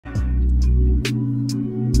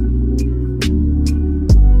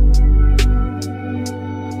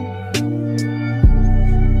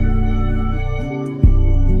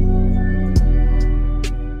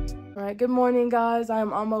morning, guys. I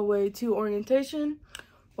am on my way to orientation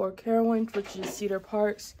for Carowinds, which is Cedar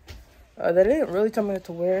Parks. They didn't really tell me what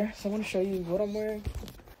to wear, so I'm going to show you what I'm wearing.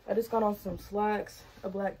 I just got on some slacks, a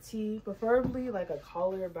black tee, preferably like a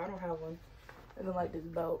collar, but I don't have one. And then like this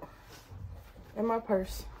belt and my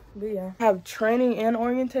purse. But yeah, I have training and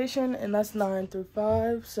orientation, and that's 9 through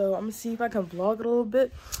 5. So I'm going to see if I can vlog it a little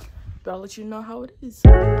bit, but I'll let you know how it is.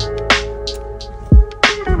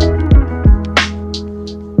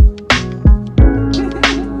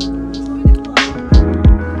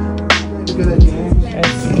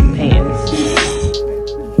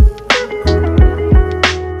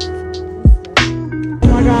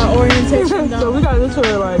 So we got this for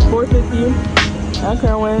like $4.50 at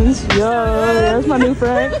Carowinds. Yo, that's my new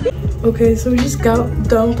friend. Okay, so we just got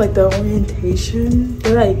done with like the orientation.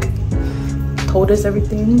 They like told us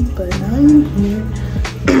everything, but now I'm here.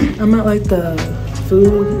 I'm at like the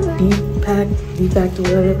food defect or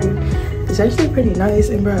whatever. It's actually pretty nice,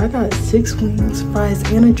 and bro, I got 6 wings, fries,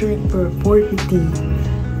 and a drink for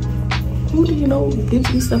 $4.50. Who do you know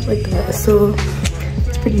gives me stuff like that? So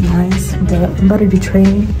it's pretty nice, but I'm about to do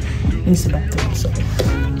training. Use the bathroom, so yeah.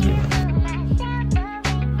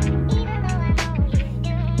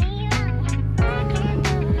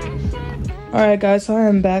 Alright guys, so I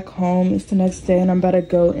am back home. It's the next day and I'm about to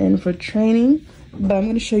go in for training, but I'm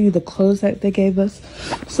going to show you the clothes that they gave us.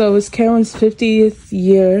 So it's Carowinds' 50th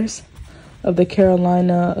years of the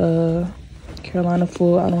Carolina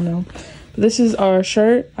Full, I don't know. But this is our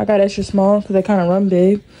shirt. I got extra small because they kind of run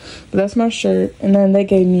big, but that's my shirt. And then they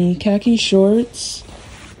gave me khaki shorts,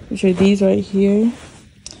 which are these right here,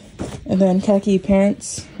 and then khaki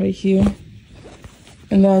pants right here.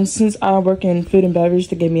 And then since I work in food and beverage,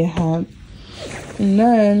 they gave me a hat. And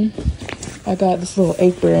then I got this little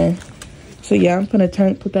apron. So yeah, I'm gonna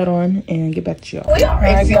put that on and get back to y'all.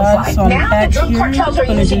 Alright guys, so I'm back here. I'm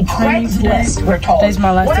gonna do training today. Today's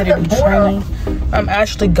my last day to do training. I'm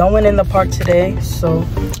actually going in the park today, so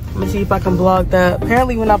let me see if I can vlog that.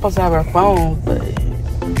 Apparently we're not supposed to have our phones, but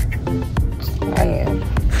I am.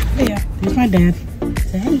 Yeah, here's my dad.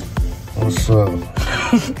 Daddy. What's up?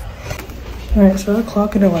 Alright, so I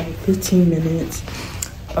clock in like 15 minutes.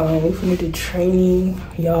 We finna do training.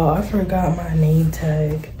 Y'all, I forgot my name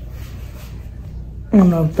tag on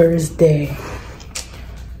the first day.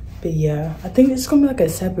 But yeah, I think it's gonna be like a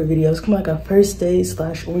separate video. It's gonna be like a first day /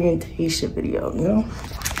 orientation video, you know?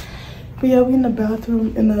 But yeah, we in the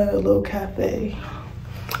bathroom in the little cafe.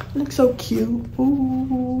 Looks so cute.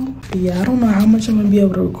 Ooh. But yeah, I don't know how much I'm gonna be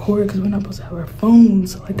able to record because we're not supposed to have our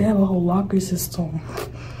phones. Like they have a whole locker system.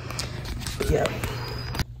 But yeah.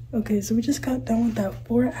 Okay, so we just got done with that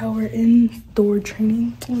 4-hour indoor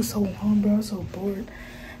training. It was so long, bro. I was so bored.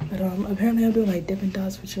 But apparently I'm doing like Dippin'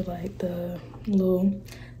 Dots, which are like the little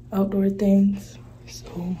outdoor things.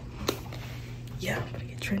 So yeah, I'm gonna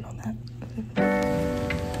get trained on that.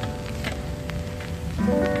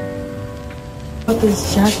 Got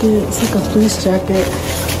this jacket. It's like a fleece jacket.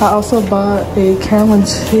 I also bought a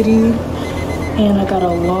Carowinds hoodie, and I got a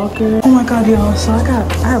locker. Oh my god, y'all! So I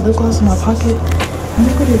had lip gloss in my pocket. And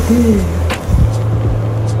look what it did.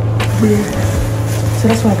 Weird. So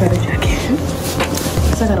that's why I got a jacket.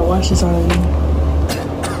 So I gotta wash this already.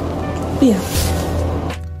 But yeah.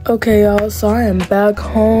 Okay, y'all. So I am back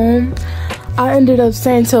home. I ended up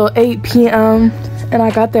staying till 8 p.m. and I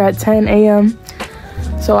got there at 10 a.m.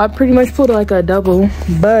 So I pretty much pulled like a double,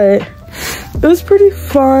 but it was pretty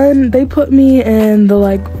fun. They put me in the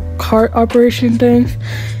like cart operation thing,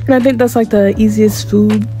 and I think that's like the easiest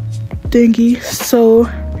food thingy. So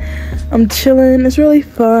I'm chilling. It's really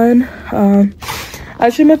fun. I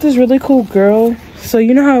actually met this really cool girl. So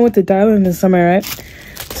you know how I went to Thailand this summer, right?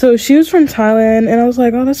 So she was from Thailand, and I was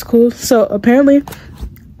like, oh, that's cool. So apparently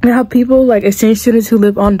they have people like exchange students who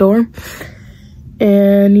live on dorm.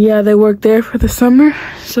 And yeah, they work there for the summer,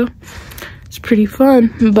 so it's pretty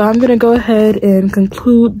fun. But I'm gonna go ahead and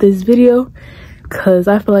conclude this video because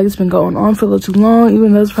I feel like it's been going on for a little too long,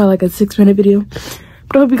 even though it's probably like a 6-minute video.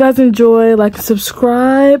 But I hope you guys enjoy, like and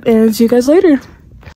subscribe, and see you guys later.